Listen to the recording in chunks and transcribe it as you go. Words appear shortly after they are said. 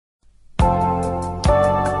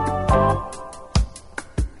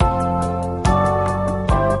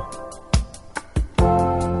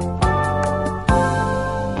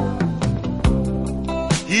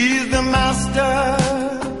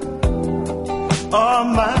are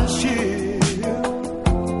my shield.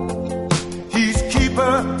 He's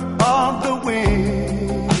keeper of the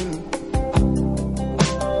wind.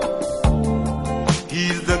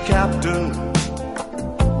 He's the captain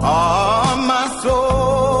of my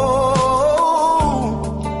soul,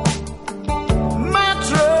 my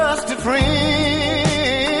trusted friend.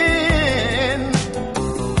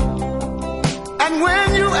 And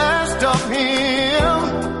when you ask of him,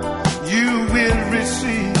 you will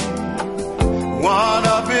receive one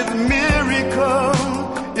of his miracles,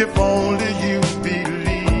 if only you believe.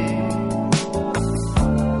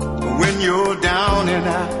 When you're down and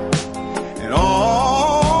out and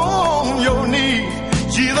on your knees,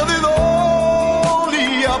 Jesus is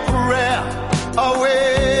only a prayer away.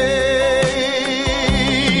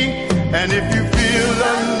 And if you feel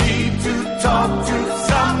the need to talk to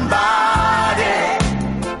somebody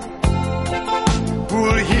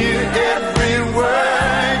who'll hear every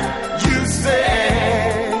word you say,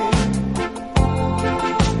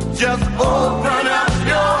 just open up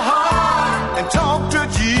your heart and talk to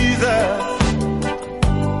Jesus.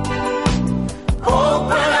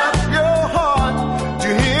 Open up your heart to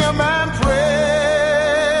him and pray.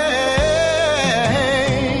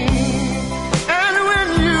 And when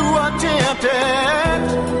you are tempted,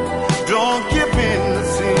 don't give in to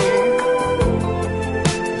sin.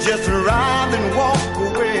 Just rise and walk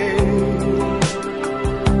away.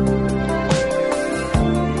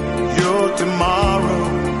 Your tomorrow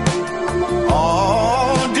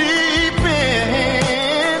all depends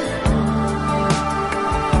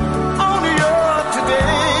on your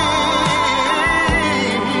today.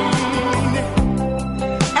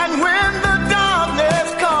 And when the darkness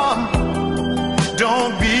comes,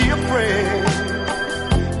 don't be afraid.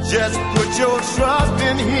 Just put your trust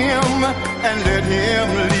in him and let him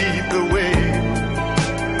lead the way.